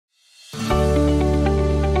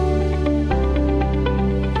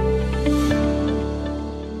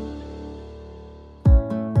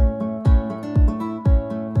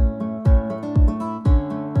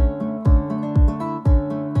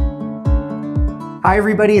Hi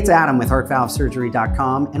everybody, it's Adam with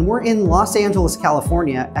HeartValveSurgery.com, and we're in Los Angeles,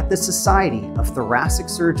 California at the Society of Thoracic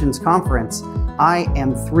Surgeons Conference. I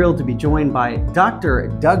am thrilled to be joined by Dr.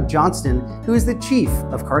 Doug Johnston, who is the Chief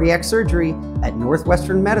of Cardiac Surgery at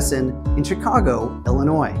Northwestern Medicine in Chicago,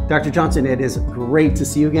 Illinois. Dr. Johnston, it is great to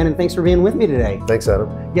see you again, and thanks for being with me today. Thanks,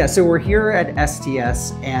 Adam. Yeah, so we're here at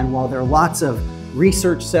STS, and while there are lots of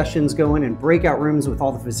research sessions going and breakout rooms with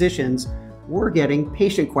all the physicians, we're getting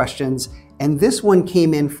patient questions. And this one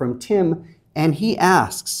came in from Tim, and he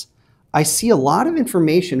asks, I see a lot of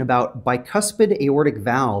information about bicuspid aortic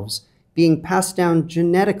valves being passed down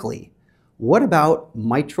genetically. What about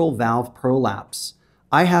mitral valve prolapse?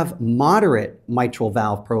 I have moderate mitral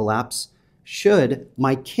valve prolapse. Should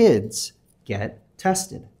my kids get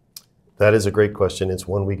tested? That is a great question. It's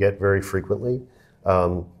one we get very frequently.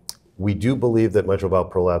 We do believe that mitral valve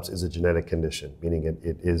prolapse is a genetic condition, meaning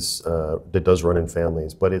it does run in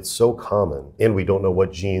families, but it's so common, and we don't know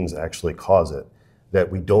what genes actually cause it,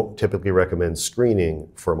 that we don't typically recommend screening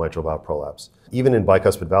for mitral valve prolapse. Even in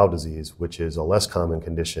bicuspid valve disease, which is a less common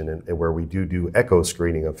condition and where we do echo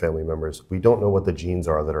screening of family members, we don't know what the genes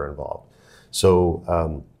are that are involved.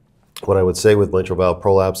 So what I would say with mitral valve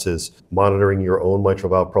prolapse is monitoring your own mitral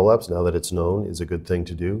valve prolapse, now that it's known, is a good thing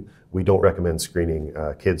to do. We don't recommend screening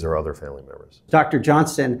kids or other family members. Dr.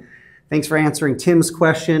 Johnston, thanks for answering Tim's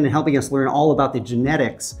question and helping us learn all about the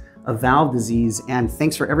genetics of valve disease. And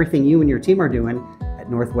thanks for everything you and your team are doing at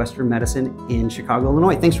Northwestern Medicine in Chicago,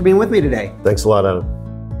 Illinois. Thanks for being with me today. Thanks a lot, Adam.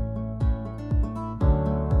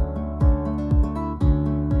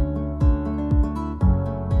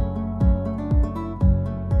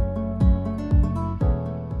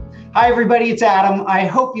 Hi everybody, it's Adam. I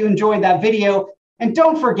hope you enjoyed that video. And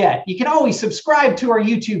don't forget, you can always subscribe to our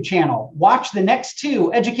YouTube channel, watch the next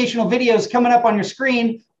 2 educational videos coming up on your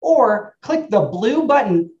screen, or click the blue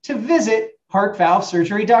button to visit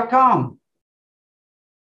HeartValveSurgery.com.